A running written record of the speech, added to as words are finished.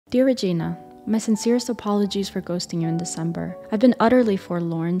Dear Regina, my sincerest apologies for ghosting you in December. I've been utterly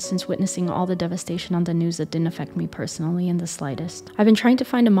forlorn since witnessing all the devastation on the news that didn't affect me personally in the slightest. I've been trying to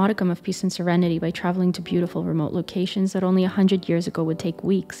find a modicum of peace and serenity by traveling to beautiful remote locations that only 100 years ago would take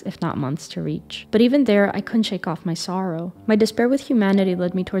weeks, if not months, to reach. But even there, I couldn't shake off my sorrow. My despair with humanity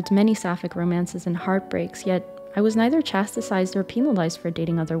led me towards many sapphic romances and heartbreaks, yet I was neither chastised or penalized for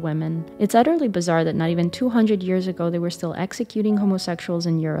dating other women. It's utterly bizarre that not even 200 years ago they were still executing homosexuals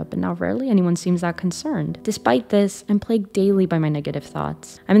in Europe, and now rarely anyone seems that concerned. Despite this, I'm plagued daily by my negative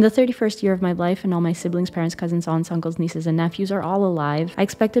thoughts. I'm in the 31st year of my life, and all my siblings, parents, cousins, aunts, uncles, nieces, and nephews are all alive. I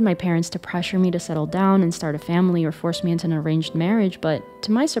expected my parents to pressure me to settle down and start a family or force me into an arranged marriage, but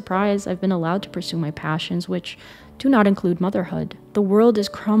to my surprise, I've been allowed to pursue my passions, which do not include motherhood. The world is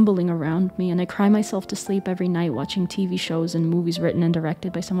crumbling around me, and I cry myself to sleep every night watching TV shows and movies written and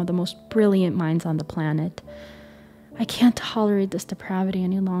directed by some of the most brilliant minds on the planet. I can't tolerate this depravity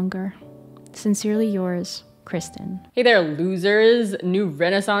any longer. Sincerely yours, Kristen. Hey there, losers. New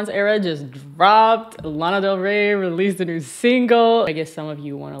Renaissance era just dropped. Lana Del Rey released a new single. I guess some of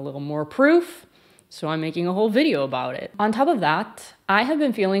you want a little more proof, so I'm making a whole video about it. On top of that, I have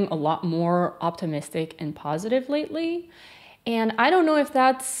been feeling a lot more optimistic and positive lately. And I don't know if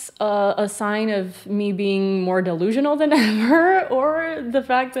that's a sign of me being more delusional than ever, or the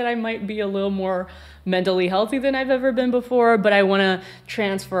fact that I might be a little more mentally healthy than I've ever been before, but I want to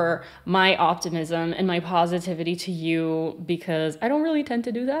transfer my optimism and my positivity to you because I don't really tend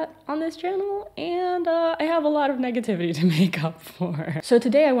to do that on this channel, and I have a lot of negativity to make up for. So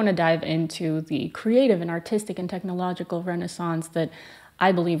today I want to dive into the creative and artistic and technological renaissance that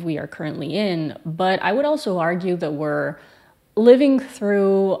I believe we are currently in, but I would also argue that we're living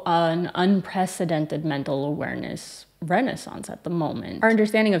through an unprecedented mental awareness renaissance at the moment. Our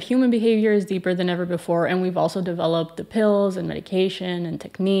understanding of human behavior is deeper than ever before, and we've also developed the pills and medication and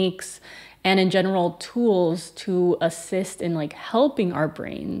techniques and in general tools to assist in like helping our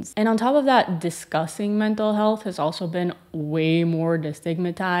brains. And on top of that, discussing mental health has also been way more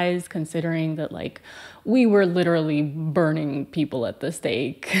destigmatized, considering that like we were literally burning people at the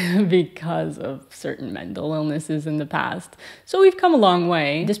stake because of certain mental illnesses in the past. So we've come a long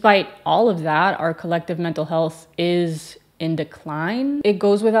way. Despite all of that, our collective mental health is in decline. It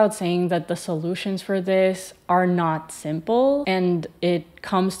goes without saying that the solutions for this are not simple, and it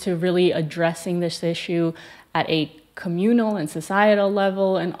comes to really addressing this issue at a communal and societal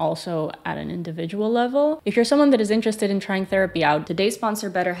level, and also at an individual level. If you're someone that is interested in trying therapy out, today's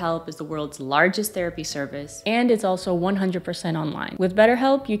sponsor BetterHelp is the world's largest therapy service, and it's also 100% online. With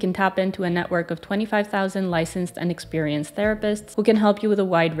BetterHelp, you can tap into a network of 25,000 licensed and experienced therapists who can help you with a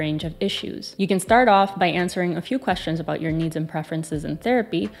wide range of issues. You can start off by answering a few questions about your needs and preferences in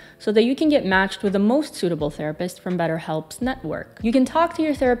therapy so that you can get matched with the most suitable therapist from BetterHelp's network. You can talk to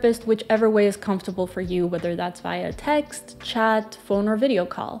your therapist whichever way is comfortable for you, whether that's via text, chat, phone, or video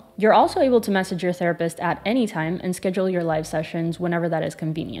call. You're also able to message your therapist at any time and schedule your live sessions whenever that is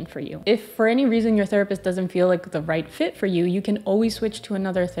convenient for you. If for any reason your therapist doesn't feel like the right fit for you, you can always switch to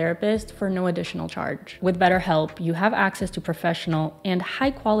another therapist for no additional charge. With BetterHelp, you have access to professional and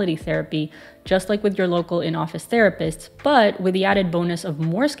high-quality therapy, just like with your local in-office therapists, but with the added bonus of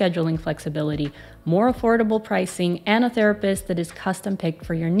more scheduling flexibility, more affordable pricing, and a therapist that is custom-picked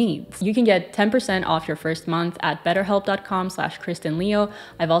for your needs. You can get 10% off your first month at betterhelp.com/KristenLeo.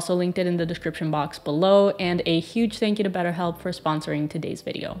 I've also linked it in the description box below, and a huge thank you to BetterHelp for sponsoring today's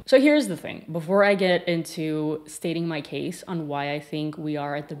video. So here's the thing. Before I get into stating my case on why I think we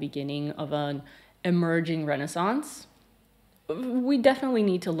are at the beginning of an emerging renaissance, we definitely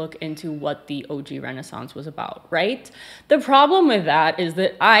need to look into what the OG Renaissance was about, right? The problem with that is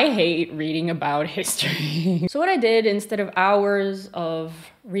that I hate reading about history. So what I did, instead of hours of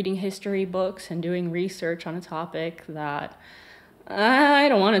reading history books and doing research on a topic that I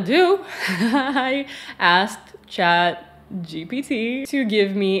don't want to do, I asked ChatGPT to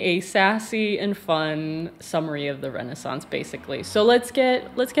give me a sassy and fun summary of the Renaissance, basically. So let's get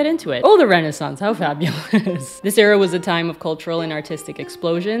into it. Oh, the Renaissance, how fabulous. This era was a time of cultural and artistic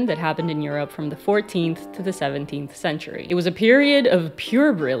explosion that happened in Europe from the 14th to the 17th century. It was a period of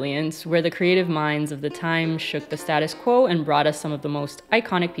pure brilliance where the creative minds of the time shook the status quo and brought us some of the most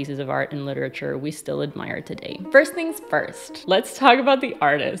iconic pieces of art and literature we still admire today. First things first, let's talk about the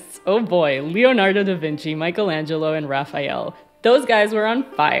artists. Oh boy, Leonardo da Vinci, Michelangelo, and Raphael. Those guys were on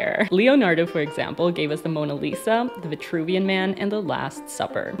fire. Leonardo, for example, gave us the Mona Lisa, the Vitruvian Man, and the Last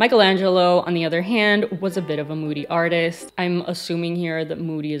Supper. Michelangelo, on the other hand, was a bit of a moody artist. I'm assuming here that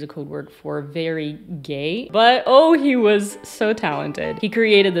moody is a code word for very gay, but oh, he was so talented. He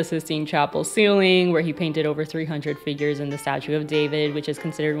created the Sistine Chapel ceiling, where he painted over 300 figures in the statue of David, which is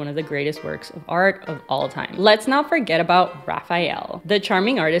considered one of the greatest works of art of all time. Let's not forget about Raphael, the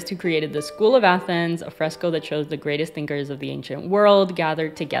charming artist who created the School of Athens, a fresco that shows the greatest thinkers of the ancient world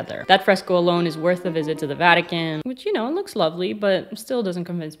gathered together. That fresco alone is worth a visit to the Vatican, which, you know, it looks lovely, but still doesn't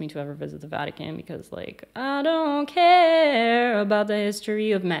convince me to ever visit the Vatican because, like, I don't care about the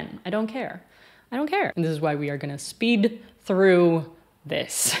history of men. I don't care. I don't care. And this is why we are gonna speed through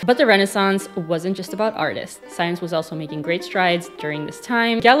this. But the Renaissance wasn't just about artists. Science was also making great strides during this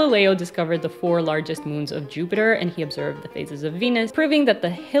time. Galileo discovered the 4 largest moons of Jupiter, and he observed the phases of Venus, proving that the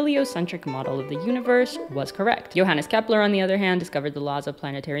heliocentric model of the universe was correct. Johannes Kepler, on the other hand, discovered the laws of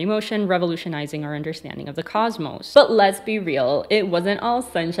planetary motion, revolutionizing our understanding of the cosmos. But let's be real, it wasn't all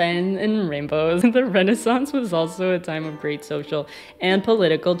sunshine and rainbows. The Renaissance was also a time of great social and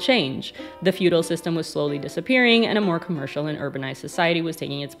political change. The feudal system was slowly disappearing, and a more commercial and urbanized society was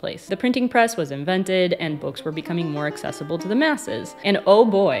taking its place. The printing press was invented, and books were becoming more accessible to the masses. And oh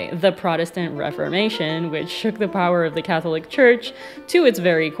boy, the Protestant Reformation, which shook the power of the Catholic Church to its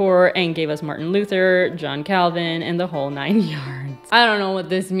very core and gave us Martin Luther, John Calvin, and the whole 9 yards. I don't know what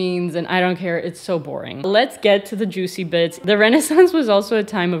this means, and I don't care, it's so boring. Let's get to the juicy bits. The Renaissance was also a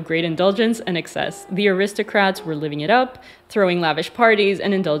time of great indulgence and excess. The aristocrats were living it up, throwing lavish parties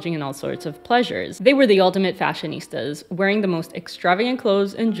and indulging in all sorts of pleasures. They were the ultimate fashionistas, wearing the most extravagant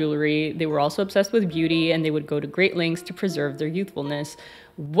clothes and jewelry. They were also obsessed with beauty, and they would go to great lengths to preserve their youthfulness.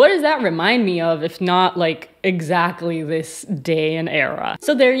 What does that remind me of, if not like exactly this day and era?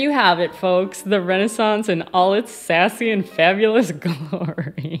 So there you have it, folks. The Renaissance in all its sassy and fabulous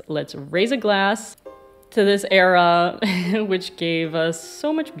glory. Let's raise a glass to this era, which gave us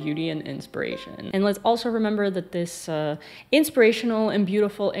so much beauty and inspiration. And let's also remember that this inspirational and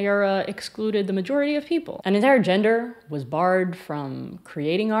beautiful era excluded the majority of people. An entire gender was barred from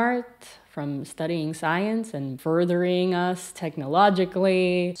creating art, from studying science and furthering us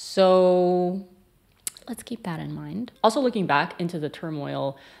technologically. So let's keep that in mind. Also, looking back into the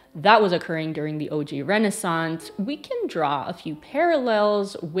turmoil that was occurring during the OG Renaissance, we can draw a few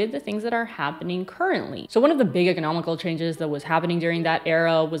parallels with the things that are happening currently. So one of the big economical changes that was happening during that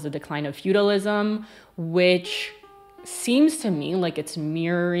era was the decline of feudalism, which seems to me like it's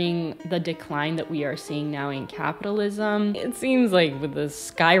mirroring the decline that we are seeing now in capitalism. It seems like with the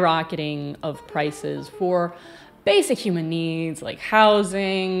skyrocketing of prices for basic human needs like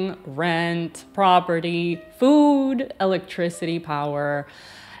housing, rent, property, food, electricity, power,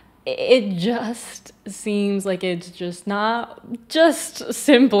 it just seems like it's just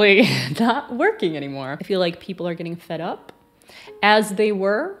simply not working anymore. I feel like people are getting fed up, as they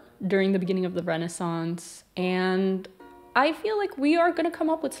were during the beginning of the Renaissance, and I feel like we are gonna come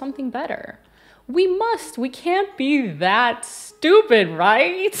up with something better. We can't be that stupid,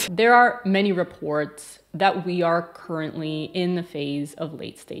 right? There are many reports that we are currently in the phase of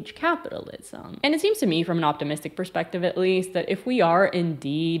late-stage capitalism. And it seems to me, from an optimistic perspective at least, that if we are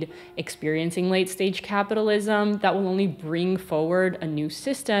indeed experiencing late-stage capitalism, that will only bring forward a new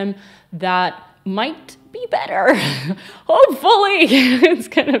system that might be better. Hopefully it's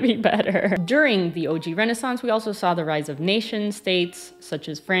gonna be better. During the OG Renaissance, we also saw the rise of nation states such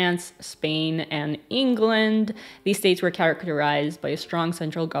as France, Spain, and England. These states were characterized by a strong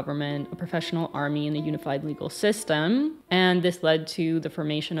central government, a professional army, and a unified legal system. And this led to the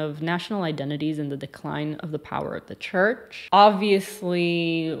formation of national identities and the decline of the power of the church.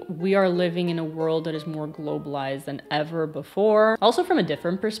 Obviously, we are living in a world that is more globalized than ever before. Also, from a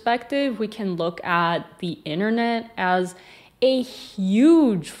different perspective, we can look at the internet as a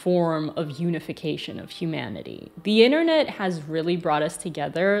huge form of unification of humanity. The internet has really brought us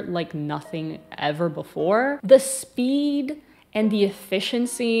together like nothing ever before. The speed and the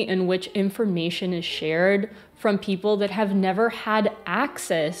efficiency in which information is shared from people that have never had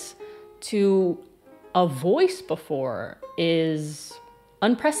access to a voice before is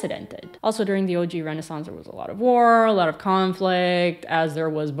unprecedented. Also, during the OG Renaissance, there was a lot of war, a lot of conflict, as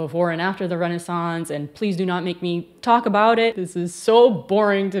there was before and after the Renaissance, and please do not make me talk about it. This is so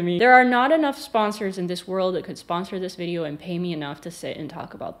boring to me. There are not enough sponsors in this world that could sponsor this video and pay me enough to sit and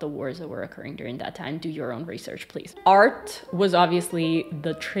talk about the wars that were occurring during that time. Do your own research, please. Art was obviously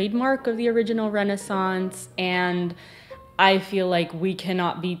the trademark of the original Renaissance, and I feel like we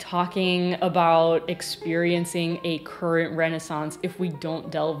cannot be talking about experiencing a current Renaissance if we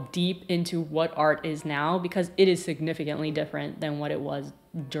don't delve deep into what art is now, because it is significantly different than what it was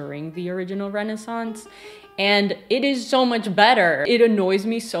during the original Renaissance. And it is so much better. It annoys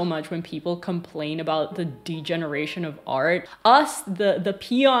me so much when people complain about the degeneration of art. Us, the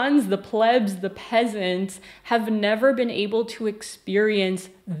peons, the plebs, the peasants, have never been able to experience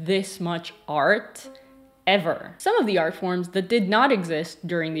this much art ever. Some of the art forms that did not exist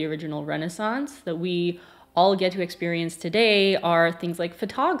during the original Renaissance that we all get to experience today are things like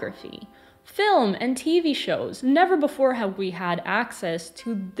photography, film, and TV shows. Never before have we had access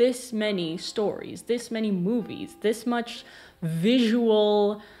to this many stories, this many movies, this much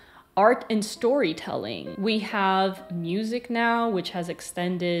visual art and storytelling. We have music now, which has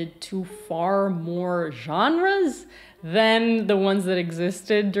extended to far more genres than the ones that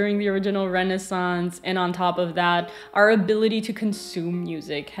existed during the original Renaissance. And on top of that, our ability to consume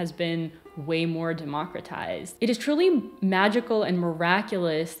music has been way more democratized. It is truly magical and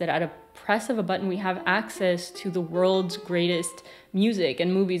miraculous that at a press of a button we have access to the world's greatest music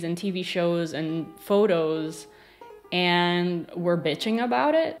and movies and TV shows and photos, and we're bitching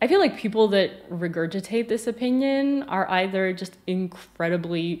about it. I feel like people that regurgitate this opinion are either just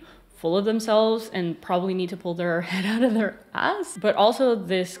incredibly full of themselves and probably need to pull their head out of their ass. But also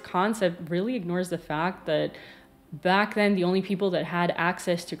this concept really ignores the fact that back then the only people that had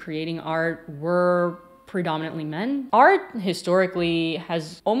access to creating art were predominantly men. Art historically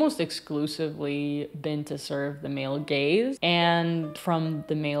has almost exclusively been to serve the male gaze and from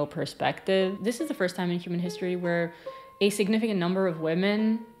the male perspective. This is the first time in human history where a significant number of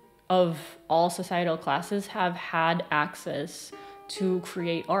women of all societal classes have had access to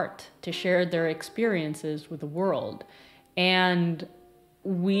create art, to share their experiences with the world. And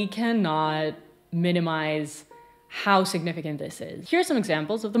we cannot minimize how significant this is. Here are some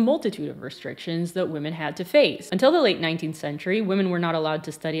examples of the multitude of restrictions that women had to face. Until the late 19th century, women were not allowed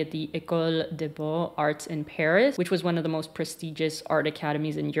to study at the École des Beaux-Arts in Paris, which was one of the most prestigious art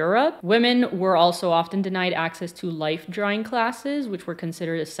academies in Europe. Women were also often denied access to life drawing classes, which were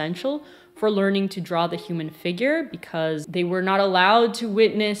considered essential for learning to draw the human figure, because they were not allowed to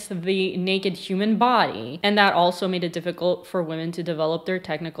witness the naked human body. And that also made it difficult for women to develop their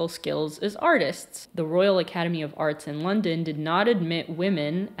technical skills as artists. The Royal Academy of Arts in London did not admit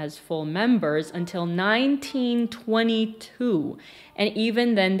women as full members until 1922. And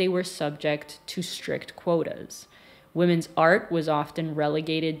even then they were subject to strict quotas. Women's art was often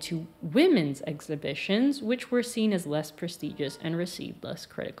relegated to women's exhibitions, which were seen as less prestigious and received less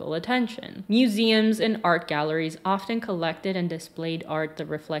critical attention. Museums and art galleries often collected and displayed art that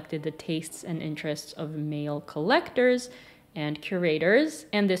reflected the tastes and interests of male collectors and curators,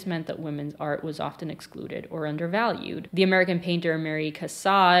 and this meant that women's art was often excluded or undervalued. The American painter Mary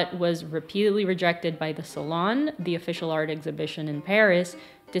Cassatt was repeatedly rejected by the Salon, the official art exhibition in Paris,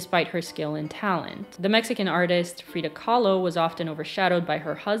 despite her skill and talent. The Mexican artist Frida Kahlo was often overshadowed by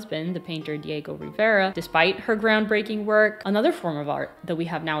her husband, the painter Diego Rivera, despite her groundbreaking work. Another form of art that we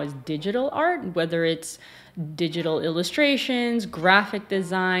have now is digital art, whether it's digital illustrations, graphic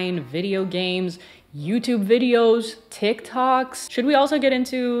design, video games, YouTube videos, TikToks. Should we also get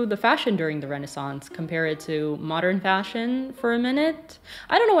into the fashion during the Renaissance, compare it to modern fashion for a minute?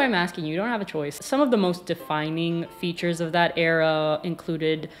 I don't know why I'm asking you, don't have a choice. Some of the most defining features of that era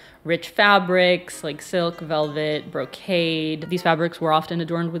included rich fabrics like silk, velvet, brocade. These fabrics were often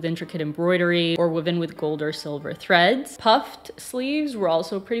adorned with intricate embroidery or woven with gold or silver threads. Puffed sleeves were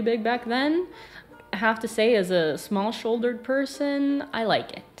also pretty big back then. I have to say, as a small-shouldered person, I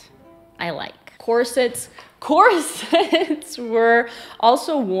like it. I like. Corsets were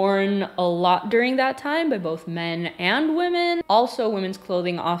also worn a lot during that time by both men and women. Also, women's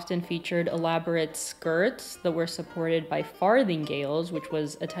clothing often featured elaborate skirts that were supported by farthingales, which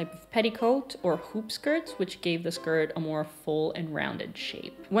was a type of petticoat, or hoop skirts, which gave the skirt a more full and rounded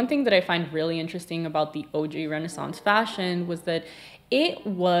shape. One thing that I find really interesting about the OG Renaissance fashion was that it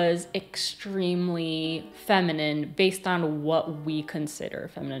was extremely feminine based on what we consider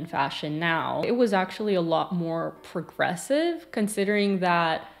feminine fashion now. It was actually a lot more progressive, considering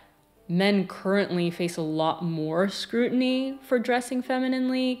that men currently face a lot more scrutiny for dressing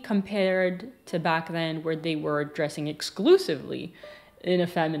femininely compared to back then, where they were dressing exclusively in a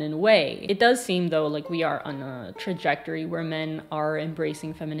feminine way. It does seem, though, like we are on a trajectory where men are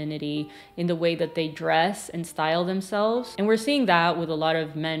embracing femininity in the way that they dress and style themselves. And we're seeing that with a lot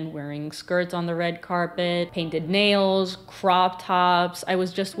of men wearing skirts on the red carpet, painted nails, crop tops. I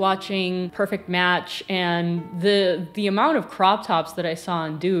was just watching Perfect Match, and the amount of crop tops that I saw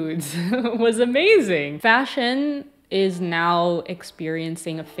on dudes was amazing. Fashion is now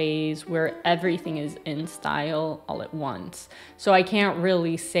experiencing a phase where everything is in style all at once. So I can't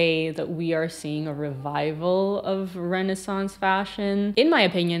really say that we are seeing a revival of Renaissance fashion. In my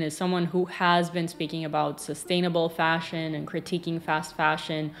opinion, as someone who has been speaking about sustainable fashion and critiquing fast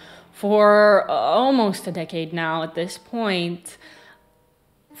fashion for almost a decade now at this point,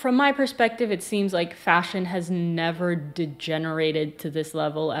 from my perspective, it seems like fashion has never degenerated to this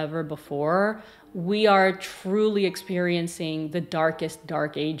level ever before. We are truly experiencing the darkest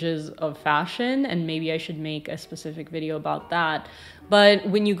dark ages of fashion, and maybe I should make a specific video about that. But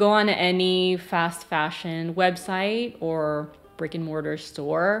when you go on any fast fashion website or brick and mortar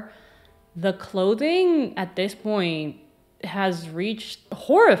store, the clothing at this point has reached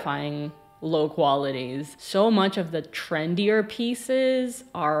horrifying low qualities. So much of the trendier pieces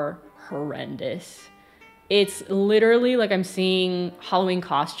are horrendous. It's literally like I'm seeing Halloween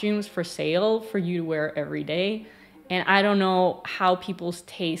costumes for sale for you to wear every day. And I don't know how people's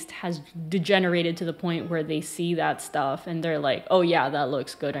taste has degenerated to the point where they see that stuff and they're like, oh yeah, that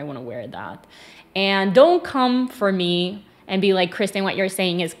looks good, I want to wear that. And don't come for me and be like, Kristen, what you're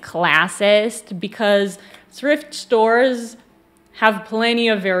saying is classist, because thrift stores have plenty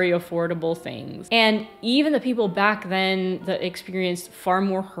of very affordable things. And even the people back then that experienced far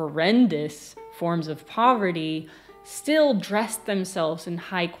more horrendous forms of poverty still dressed themselves in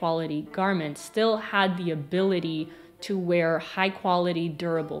high quality garments, still had the ability to wear high quality,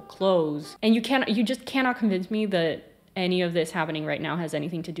 durable clothes. And you just cannot convince me that any of this happening right now has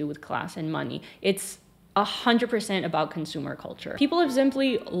anything to do with class and money. It's 100% about consumer culture. People have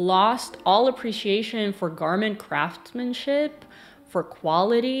simply lost all appreciation for garment craftsmanship, for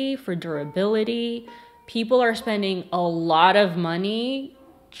quality, for durability. People are spending a lot of money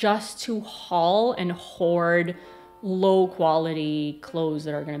just to haul and hoard low quality clothes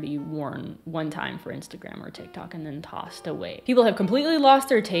that are going to be worn one time for Instagram or TikTok and then tossed away. People have completely lost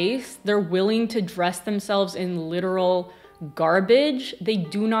their taste. They're willing to dress themselves in literal garbage. They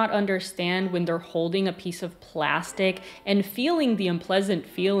do not understand when they're holding a piece of plastic and feeling the unpleasant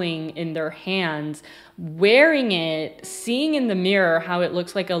feeling in their hands, wearing it, seeing in the mirror how it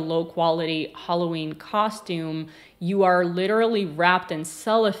looks like a low quality Halloween costume. You are literally wrapped in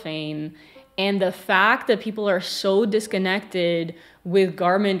cellophane. And the fact that people are so disconnected with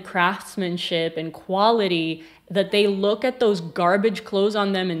garment craftsmanship and quality that they look at those garbage clothes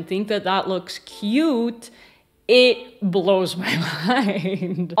on them and think that that looks cute, it blows my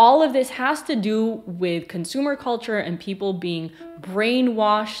mind. All of this has to do with consumer culture and people being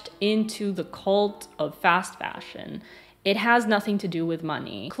brainwashed into the cult of fast fashion. It has nothing to do with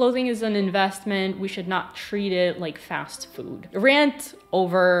money. Clothing is an investment. We should not treat it like fast food. Rant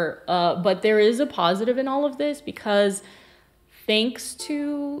over, but there is a positive in all of this, because thanks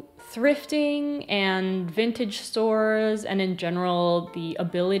to thrifting and vintage stores and in general the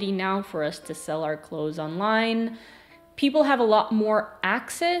ability now for us to sell our clothes online, people have a lot more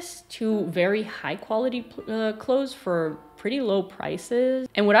access to very high quality clothes for pretty low prices.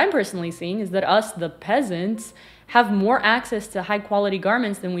 And what I'm personally seeing is that us, the peasants, have more access to high quality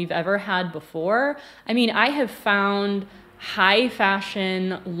garments than we've ever had before. I mean, I have found high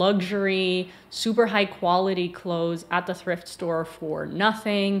fashion, luxury, super high quality clothes at the thrift store for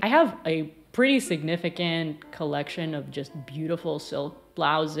nothing. I have a pretty significant collection of just beautiful silk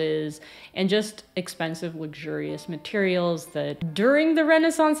blouses and just expensive, luxurious materials that during the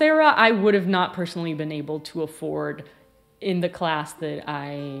Renaissance era, I would have not personally been able to afford in the class that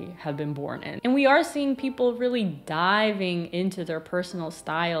I have been born in. And we are seeing people really diving into their personal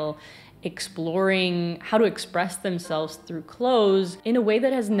style, exploring how to express themselves through clothes in a way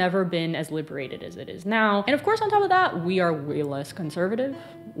that has never been as liberated as it is now. And of course, on top of that, we are way less conservative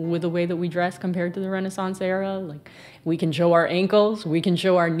with the way that we dress compared to the Renaissance era. Like, we can show our ankles, we can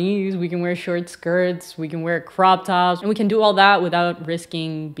show our knees, we can wear short skirts, we can wear crop tops, and we can do all that without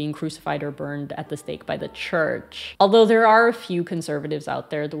risking being crucified or burned at the stake by the church. Although there are a few conservatives out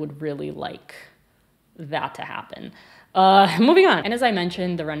there that would really like that to happen. Moving on. And as I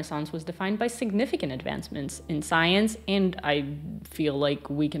mentioned, the Renaissance was defined by significant advancements in science, and I feel like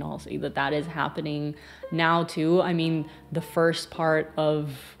we can all see that that is happening now too. I mean, the first part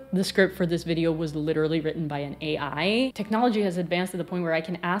of the script for this video was literally written by an AI. Technology has advanced to the point where I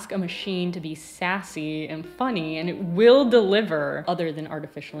can ask a machine to be sassy and funny and it will deliver. Other than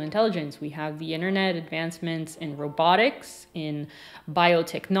artificial intelligence, we have the internet, advancements in robotics, in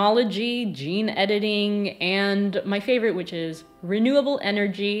biotechnology, gene editing, and my favorite, which is renewable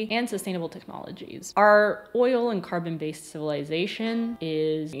energy, and sustainable technologies. Our oil and carbon-based civilization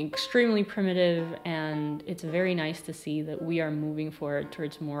is extremely primitive, and it's very nice to see that we are moving forward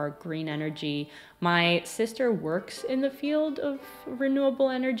towards more green energy. My sister works in the field of renewable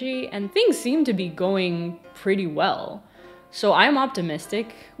energy, and things seem to be going pretty well. So I'm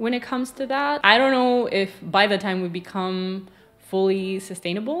optimistic when it comes to that. I don't know if by the time we become fully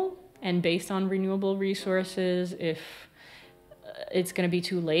sustainable and based on renewable resources, if it's gonna be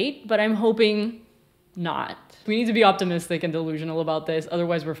too late, but I'm hoping not. We need to be optimistic and delusional about this,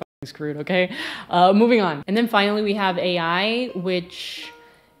 otherwise we're fucking screwed, okay? Moving on. And then finally we have AI, which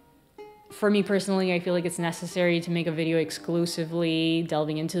for me personally, I feel like it's necessary to make a video exclusively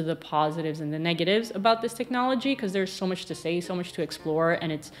delving into the positives and the negatives about this technology, because there's so much to say, so much to explore,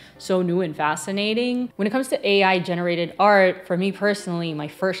 and it's so new and fascinating. When it comes to AI generated art, for me personally, my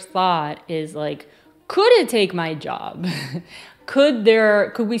first thought is like, could it take my job? Could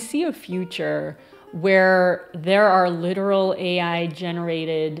we see a future where there are literal AI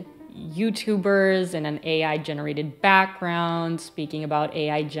generated YouTubers and an AI generated background speaking about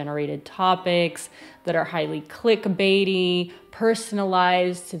AI generated topics that are highly clickbaity,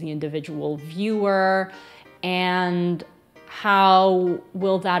 personalized to the individual viewer? And how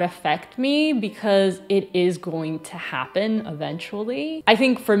will that affect me? Because it is going to happen eventually. I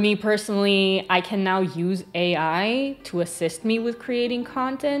think for me personally, I can now use AI to assist me with creating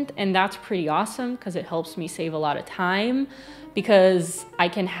content, and that's pretty awesome because it helps me save a lot of time, because I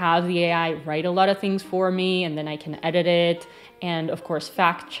can have the AI write a lot of things for me, and then I can edit it and of course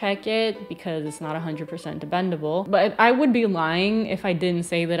fact check it because it's not 100% dependable. But I would be lying if I didn't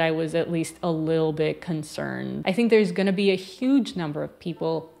say that I was at least a little bit concerned. I think there's gonna be a huge number of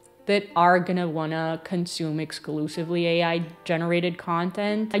people that are gonna wanna consume exclusively AI generated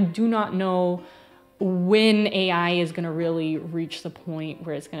content. I do not know when AI is gonna really reach the point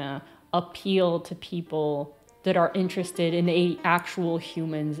where it's gonna appeal to people that are interested in a actual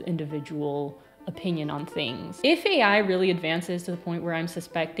human's individual opinion on things. If AI really advances to the point where I'm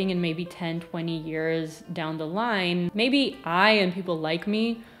suspecting in maybe 10, 20 years down the line, maybe I and people like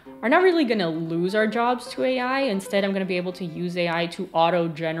me are not really gonna lose our jobs to AI. Instead, I'm gonna be able to use AI to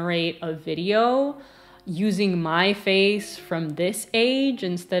auto-generate a video using my face from this age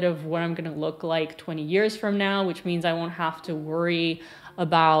instead of what I'm gonna look like 20 years from now, which means I won't have to worry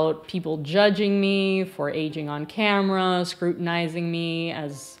about people judging me for aging on camera, scrutinizing me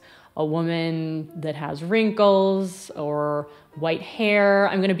as a woman that has wrinkles or white hair.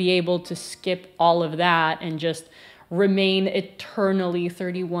 I'm gonna be able to skip all of that and just remain eternally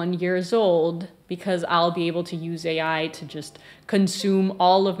 31 years old because I'll be able to use AI to just consume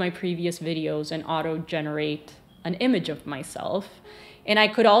all of my previous videos and auto-generate an image of myself. And I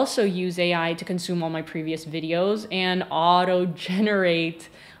could also use AI to consume all my previous videos and auto-generate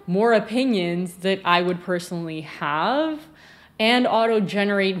more opinions that I would personally have and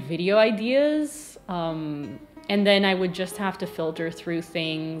auto-generate video ideas. And then I would just have to filter through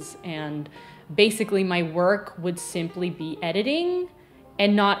things, and basically my work would simply be editing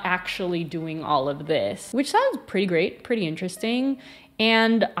and not actually doing all of this, which sounds pretty great, pretty interesting.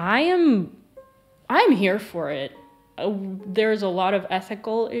 And I'm here for it. There's a lot of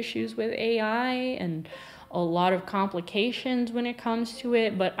ethical issues with AI and a lot of complications when it comes to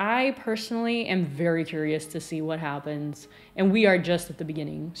it, but I personally am very curious to see what happens, and we are just at the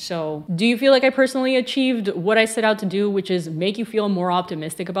beginning. So do you feel like I personally achieved what I set out to do, which is make you feel more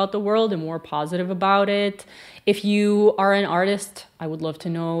optimistic about the world and more positive about it? If you are an artist, I would love to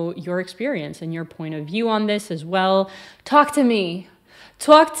know your experience and your point of view on this as well. Talk to me.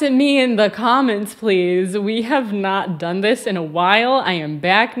 Talk to me in the comments, please. We have not done this in a while. I am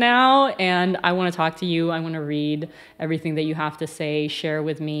back now, and I want to talk to you. I want to read everything that you have to say, share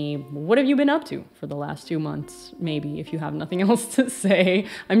with me. What have you been up to for the last 2 months? Maybe if you have nothing else to say.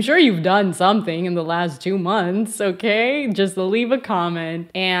 I'm sure you've done something in the last 2 months, okay? Just leave a comment,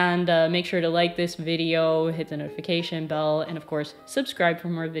 and make sure to like this video, hit the notification bell, and of course, subscribe for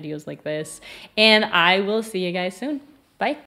more videos like this. And I will see you guys soon. Bye.